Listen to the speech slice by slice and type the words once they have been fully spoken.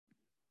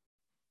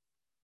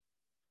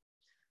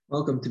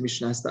Welcome to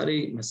Mishnah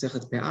study,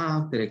 Masechet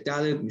Pe'ah, Perek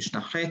Daled,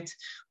 Mishnah Het.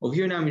 Over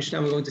here now, Mishnah,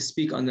 we're going to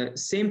speak on the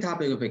same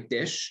topic of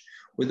Hekdesh.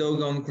 We're though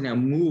going to now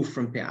move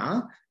from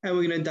Pe'ah, and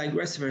we're going to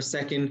digress for a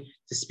second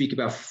to speak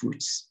about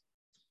fruits.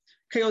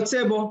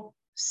 Kayotzebo,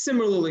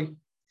 similarly,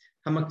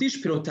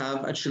 Hamakdish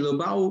Pirotav, at Shelo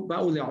Ba'u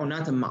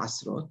Le'onat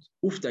HaMa'asrot,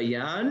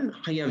 Ufdayan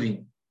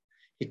Hayavin.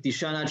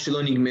 Hekdishan at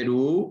Shelo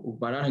Nigmeru,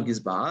 Ubaran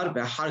HaGizbar,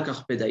 Ve'achar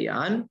Kach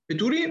Pedayan,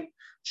 Peturim,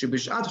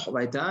 Shebish'at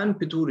Chovaitan,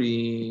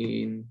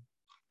 Peturim.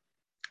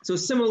 So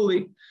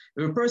similarly,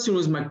 if a person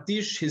was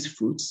makdish his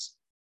fruits,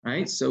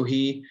 right? So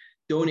he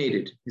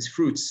donated his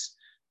fruits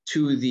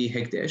to the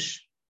hekdesh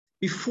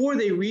before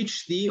they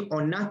reach the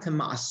onat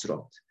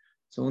ma'asrot.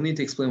 So we'll need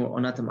to explain what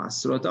onat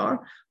ma'asrot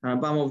are.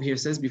 Rambam over here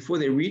says before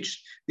they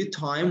reach the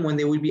time when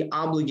they would be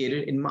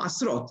obligated in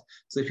ma'asrot.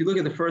 So if you look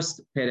at the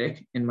first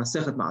perek in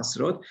Masechet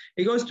Ma'asrot,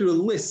 it goes through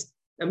a list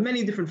of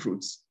many different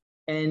fruits,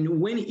 and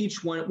when each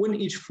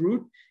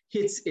fruit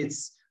hits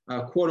its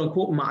quote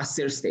unquote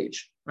ma'aser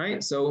stage.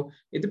 Right, so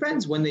it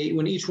depends when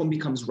each one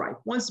becomes ripe.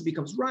 Once it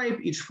becomes ripe,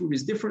 each fruit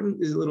is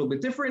a little bit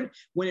different.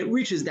 When it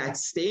reaches that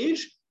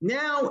stage,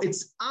 now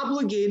it's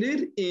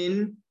obligated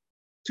in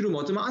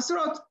Terumot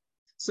Ma'asrot.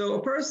 So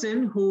a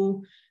person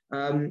who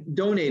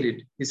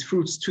donated his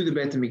fruits to the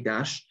Beit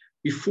HaMikdash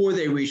before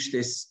they reach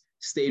this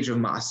stage of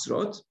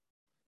Ma'asrot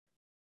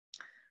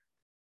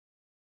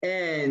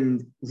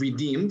and he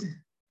redeemed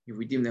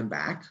them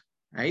back,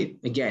 right?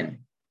 Again,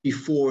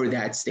 before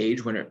that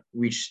stage, when it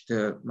reached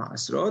the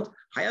Ma'asrot,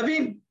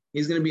 Hayavin,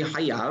 he's going to be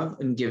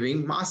Hayav in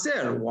giving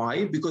Ma'aser.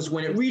 Why? Because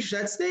when it reached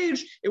that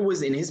stage, it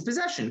was in his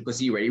possession because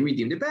he already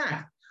redeemed it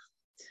back.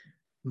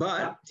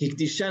 But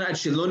Hikdishan at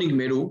Shelo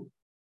Nigmeru,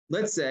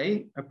 let's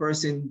say a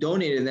person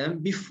donated them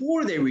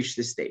before they reached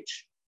the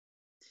stage.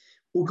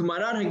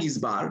 Ukmaran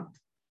HaGizbar,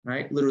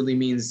 right, literally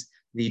means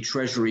the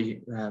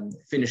treasury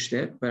finished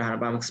it, but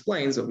Harabam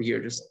explains over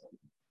here just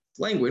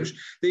language.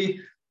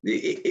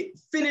 It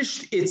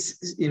finished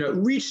its,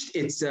 reached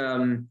its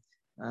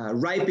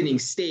ripening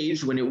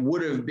stage when it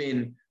would have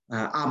been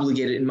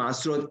obligated in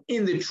Ma'asrot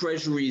in the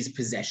treasury's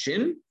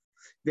possession.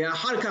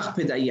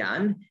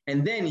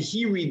 And then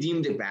he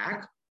redeemed it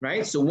back,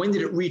 right? So when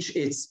did it reach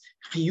its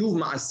Chiyuv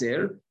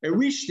Ma'aser? It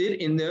reached it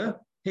in the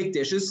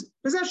Hekdesh's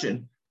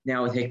possession.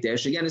 Now with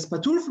Hekdesh, again, it's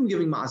Patur from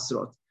giving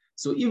Ma'asrot.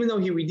 So even though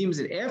he redeems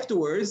it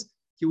afterwards,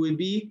 he would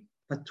be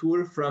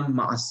Patur from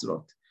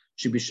Ma'asrot.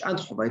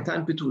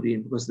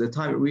 Because the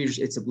time it reached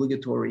its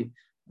obligatory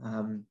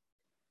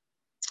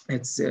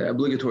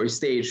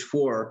stage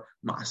for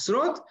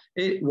Ma'asrot,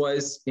 it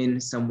was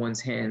in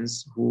someone's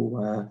hands who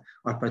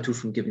are patur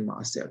from giving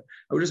Ma'aser.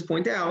 I would just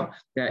point out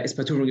that it's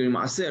patur from giving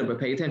Ma'aser, but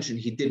pay attention,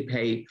 he did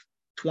pay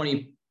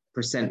 20%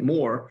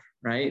 more,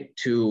 right,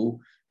 to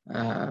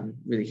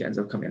really he ends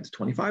up coming out to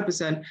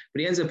 25%, but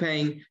he ends up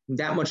paying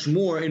that much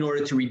more in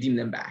order to redeem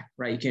them back,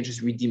 right? You can't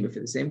just redeem it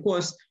for the same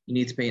cost. You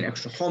need to pay an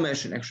extra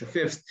chomesh, an extra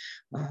fifth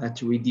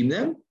to redeem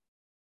them.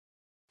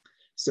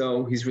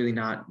 So he's really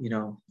not,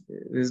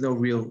 there's no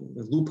real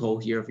loophole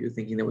here if you're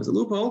thinking there was a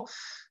loophole.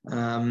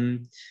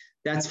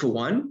 That's for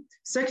one.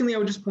 Secondly, I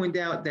would just point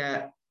out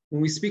that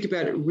when we speak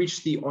about it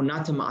reached the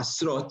onat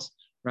ma'asrot,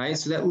 right?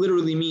 So that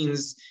literally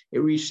means it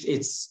reached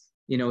its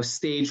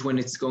stage when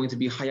it's going to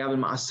be Hayav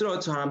and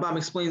Ma'asrot. So Rambam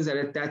explains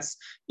that that's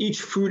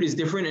each fruit is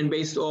different and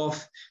based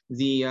off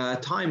the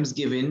times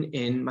given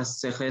in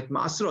Masechet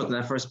Ma'asrot, in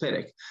that first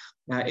perek.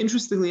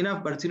 Interestingly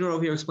enough, Bartenura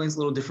over here explains a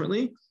little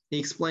differently. He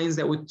explains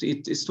that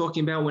it's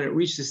talking about when it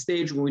reaches the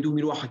stage when we do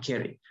Miruach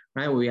HaKeri,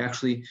 right? Where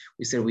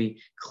we said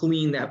we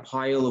clean that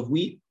pile of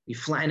wheat, we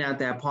flatten out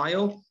that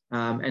pile,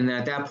 and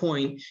at that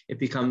point, it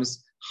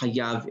becomes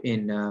Hayav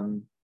in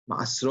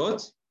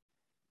Ma'asrot.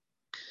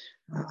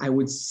 I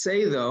would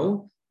say,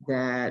 though,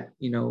 that,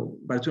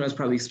 Bartuna is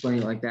probably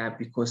explaining it like that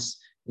because,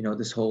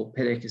 this whole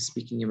perek is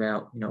speaking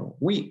about,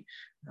 wheat.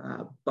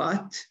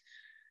 But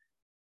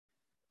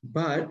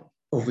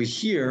over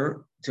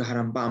here, to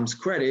Harambam's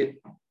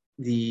credit,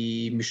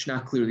 the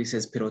Mishnah clearly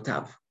says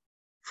pirotav,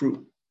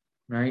 fruit,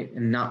 right,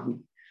 and not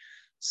wheat.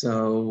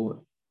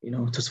 So,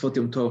 Tosfot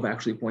Yom Tov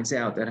actually points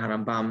out that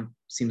Harambam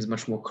seems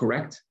much more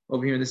correct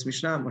over here in this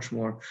Mishnah, much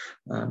more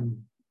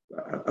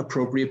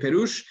appropriate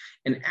perush,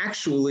 and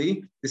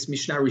actually this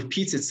Mishnah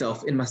repeats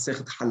itself in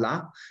Masechet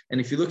Hala.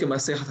 And if you look at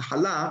Masechet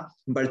Hala,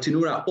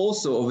 Bartenura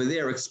also over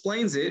there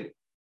explains it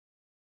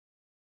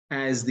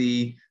as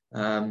the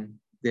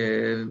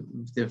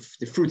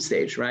fruit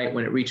stage, right?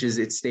 When it reaches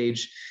its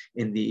stage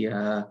in the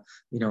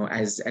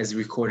as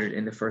recorded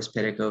in the first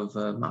perek of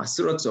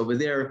Ma'asrot. So over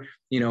there,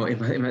 in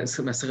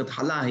Masechet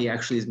Hala, he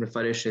actually is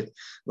mefarish it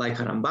like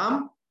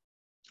Harambam.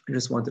 I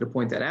just wanted to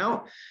point that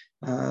out.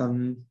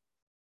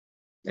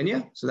 And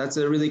yeah, so that's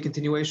a really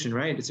continuation,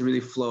 right? It's a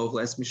really flow of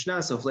last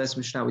Mishnah. So last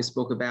Mishnah, we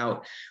spoke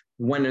about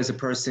when is a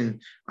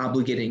person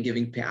obligated in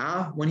giving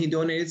pe'ah when he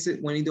donates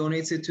it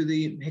to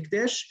the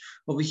hekdesh.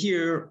 Over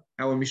here,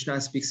 our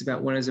Mishnah speaks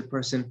about when is a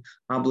person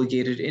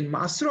obligated in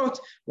ma'asrot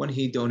when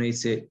he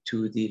donates it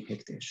to the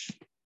hekdesh.